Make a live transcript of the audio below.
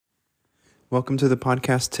Welcome to the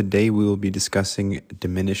podcast. Today we will be discussing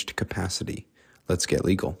diminished capacity. Let's get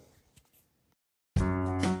legal.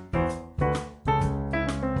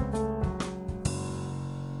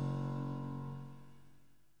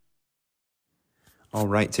 All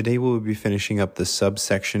right, today we will be finishing up the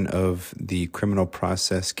subsection of the criminal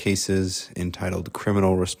process cases entitled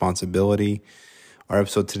Criminal Responsibility. Our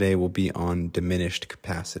episode today will be on diminished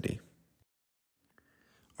capacity.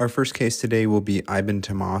 Our first case today will be Ibn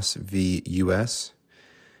Tomas v. U.S.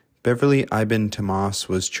 Beverly Ibn Tomas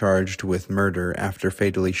was charged with murder after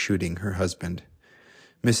fatally shooting her husband.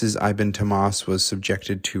 Mrs. Ibn Tomas was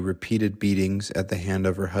subjected to repeated beatings at the hand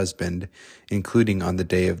of her husband, including on the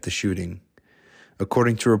day of the shooting.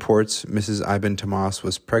 According to reports, Mrs. Ibn Tomas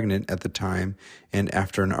was pregnant at the time and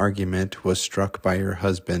after an argument was struck by her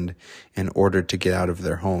husband and ordered to get out of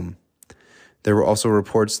their home. There were also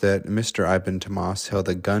reports that Mr. Ibn Tomas held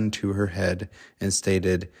a gun to her head and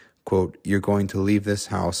stated, quote, "You're going to leave this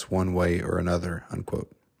house one way or another,"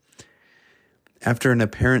 unquote. After an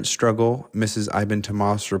apparent struggle, Mrs. Ibn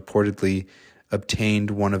Tomas reportedly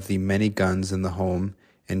obtained one of the many guns in the home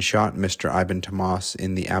and shot Mr. Ibn Tomas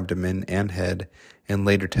in the abdomen and head, and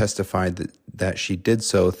later testified that she did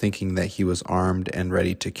so thinking that he was armed and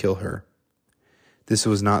ready to kill her. This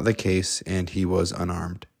was not the case, and he was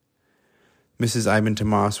unarmed. Mrs. Ibn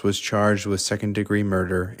Tomas was charged with second-degree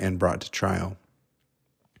murder and brought to trial.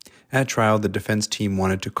 At trial, the defense team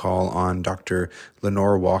wanted to call on Dr.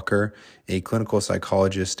 Lenore Walker, a clinical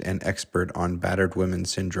psychologist and expert on battered women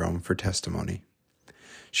syndrome, for testimony.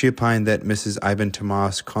 She opined that Mrs. Ibn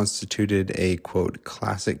Tomas constituted a, quote,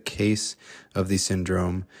 classic case of the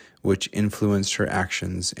syndrome, which influenced her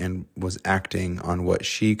actions and was acting on what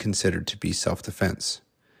she considered to be self-defense.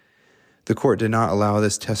 The court did not allow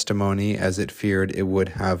this testimony as it feared it would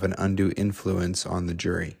have an undue influence on the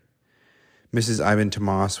jury. Mrs. Ibn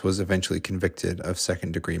Tomas was eventually convicted of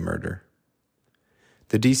second-degree murder.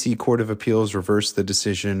 The D.C. Court of Appeals reversed the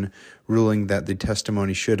decision, ruling that the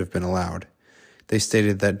testimony should have been allowed. They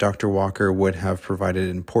stated that Dr. Walker would have provided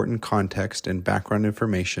important context and background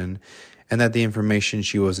information, and that the information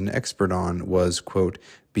she was an expert on was, quote,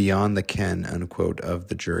 beyond the ken, unquote, of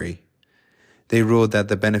the jury. They ruled that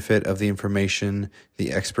the benefit of the information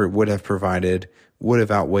the expert would have provided would have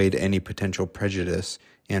outweighed any potential prejudice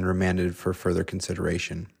and remanded for further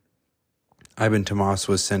consideration. Ibn Tomas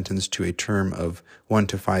was sentenced to a term of 1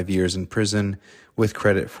 to 5 years in prison with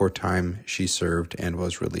credit for time she served and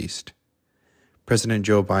was released. President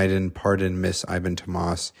Joe Biden pardoned Ms. Ibn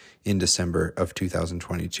Tomas in December of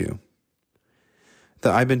 2022.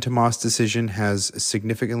 The Ibn Tomas decision has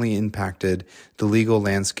significantly impacted the legal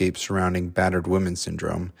landscape surrounding battered women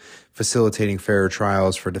syndrome, facilitating fairer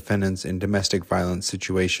trials for defendants in domestic violence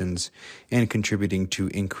situations and contributing to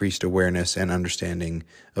increased awareness and understanding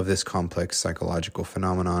of this complex psychological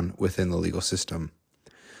phenomenon within the legal system.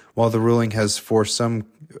 While the ruling has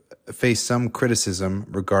faced some criticism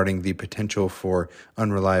regarding the potential for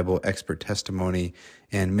unreliable expert testimony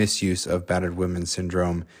and misuse of battered women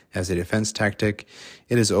syndrome as a defense tactic,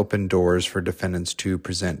 it has opened doors for defendants to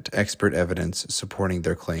present expert evidence supporting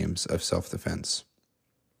their claims of self-defense.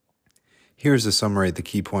 Here's a summary of the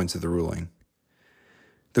key points of the ruling.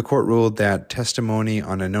 The court ruled that testimony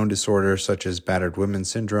on a known disorder such as battered women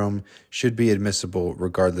syndrome should be admissible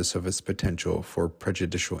regardless of its potential for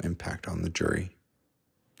prejudicial impact on the jury.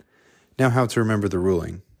 Now, how to remember the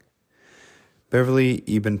ruling. Beverly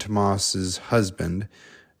Ibn Tomas's husband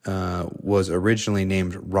was originally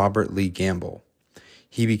named Robert Lee Gamble.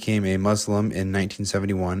 He became a Muslim in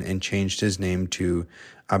 1971 and changed his name to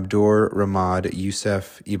Abdur Ramad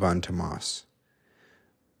Yusuf Ibn Tomas.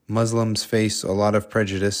 Muslims face a lot of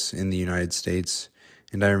prejudice in the United States,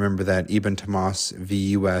 and I remember that Ibn Tomas v.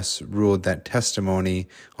 U.S. ruled that testimony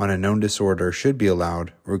on a known disorder should be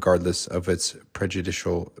allowed regardless of its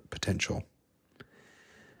prejudicial potential.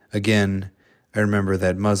 Again, I remember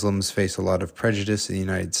that Muslims face a lot of prejudice in the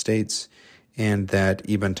United States, and that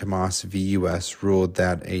Ibn Tomas v. U.S. ruled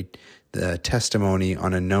that the testimony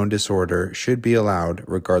on a known disorder should be allowed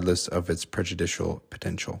regardless of its prejudicial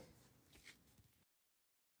potential.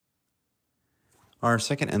 Our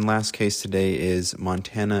second and last case today is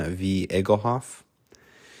Montana v. Egelhoff.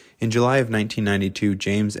 In July of 1992,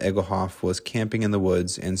 James Egelhoff was camping in the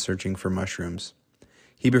woods and searching for mushrooms.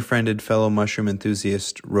 He befriended fellow mushroom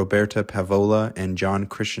enthusiast Roberta Pavola and John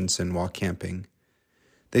Christensen while camping.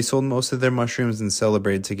 They sold most of their mushrooms and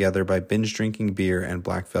celebrated together by binge-drinking beer and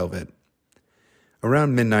black velvet.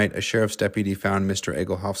 Around midnight, a sheriff's deputy found Mr.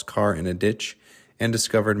 Egelhoff's car in a ditch and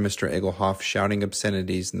discovered Mr. Egelhoff shouting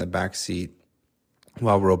obscenities in the back seat,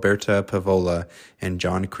 while Roberta Pavola and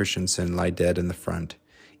John Christensen lie dead in the front,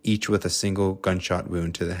 each with a single gunshot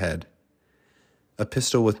wound to the head. A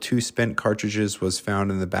pistol with 2 spent cartridges was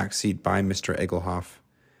found in the backseat by Mr. Egelhoff.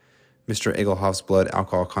 Mr. Egelhoff's blood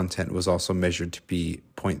alcohol content was also measured to be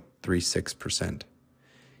 0.36%.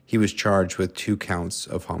 He was charged with 2 counts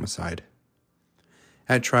of homicide.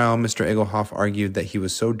 At trial, Mr. Egelhoff argued that he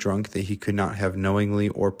was so drunk that he could not have knowingly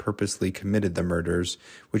or purposely committed the murders,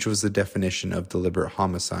 which was the definition of deliberate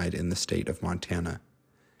homicide in the state of Montana.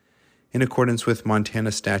 In accordance with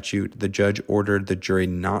Montana statute, the judge ordered the jury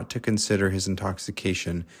not to consider his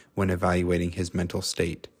intoxication when evaluating his mental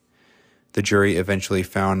state. The jury eventually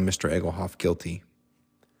found Mr. Egelhoff guilty.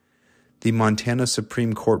 The Montana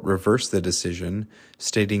Supreme Court reversed the decision,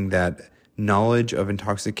 stating that knowledge of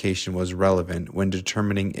intoxication was relevant when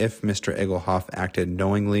determining if Mr. Egelhoff acted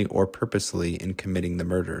knowingly or purposely in committing the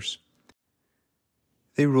murders.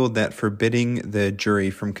 They ruled that forbidding the jury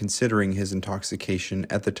from considering his intoxication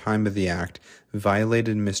at the time of the act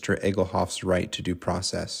violated Mr. Egelhoff's right to due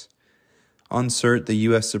process. On cert, the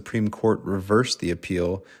U.S. Supreme Court reversed the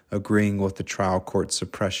appeal, agreeing with the trial court's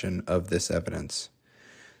suppression of this evidence.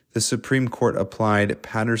 The Supreme Court applied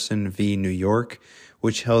Patterson v. New York,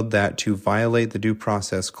 which held that to violate the Due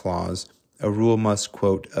Process Clause, a rule must,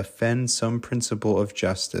 quote, offend some principle of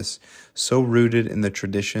justice so rooted in the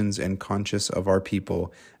traditions and conscience of our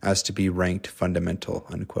people as to be ranked fundamental,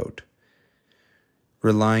 unquote.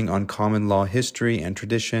 Relying on common law history and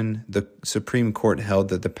tradition, the Supreme Court held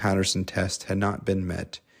that the Patterson test had not been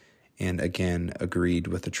met and again agreed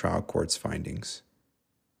with the trial court's findings.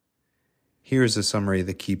 Here is a summary of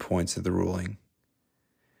the key points of the ruling.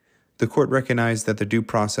 The court recognized that the Due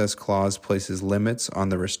Process Clause places limits on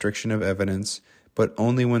the restriction of evidence, but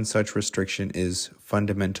only when such restriction is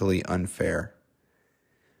fundamentally unfair.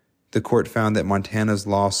 The court found that Montana's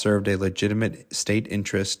law served a legitimate state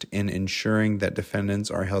interest in ensuring that defendants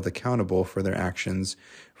are held accountable for their actions,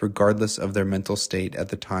 regardless of their mental state at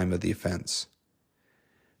the time of the offense.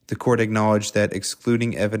 The court acknowledged that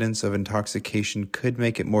excluding evidence of intoxication could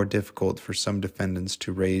make it more difficult for some defendants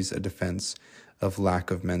to raise a defense of lack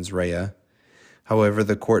of mens rea. However,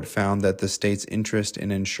 the court found that the state's interest in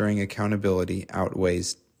ensuring accountability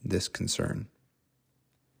outweighs this concern.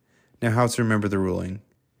 Now, how to remember the ruling?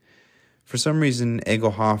 For some reason,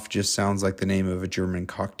 Egelhoff just sounds like the name of a German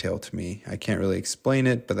cocktail to me. I can't really explain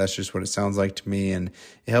it, but that's just what it sounds like to me, and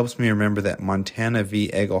it helps me remember that Montana v.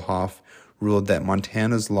 Egelhoff ruled that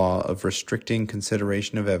Montana's law of restricting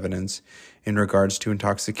consideration of evidence in regards to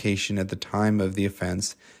intoxication at the time of the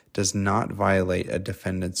offense does not violate a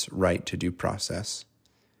defendant's right to due process.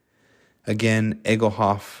 Again,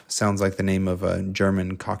 Egelhoff sounds like the name of a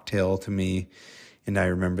German cocktail to me, and I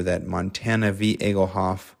remember that Montana v.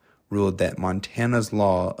 Egelhoff ruled that Montana's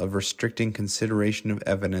law of restricting consideration of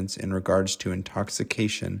evidence in regards to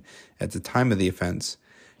intoxication at the time of the offense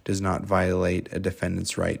does not violate a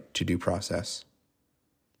defendant's right to due process.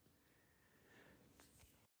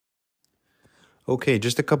 Okay,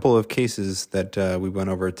 just a couple of cases that we went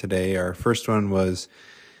over today. Our first one was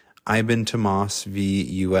Ibn Tomas v.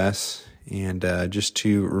 U.S., and just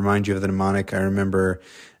to remind you of the mnemonic, I remember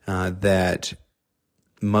that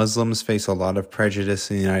Muslims face a lot of prejudice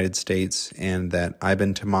in the United States, and that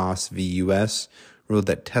Ibn Tomas v. U.S. ruled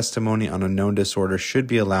that testimony on a known disorder should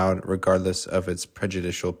be allowed regardless of its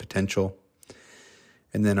prejudicial potential.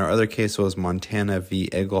 And then our other case was Montana v.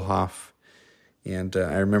 Egelhoff, and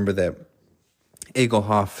I remember that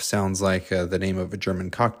Egelhoff sounds like the name of a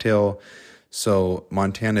German cocktail. So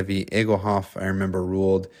Montana v. Egelhoff, I remember,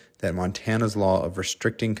 ruled that Montana's law of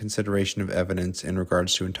restricting consideration of evidence in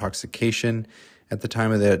regards to intoxication at the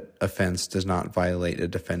time of the offense does not violate a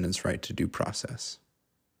defendant's right to due process.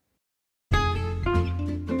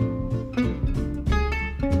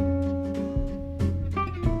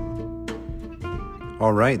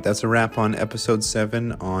 All right, that's a wrap on episode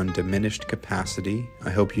 7 on Diminished Capacity. I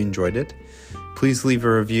hope you enjoyed it. Please leave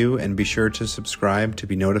a review and be sure to subscribe to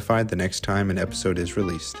be notified the next time an episode is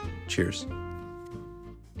released. Cheers.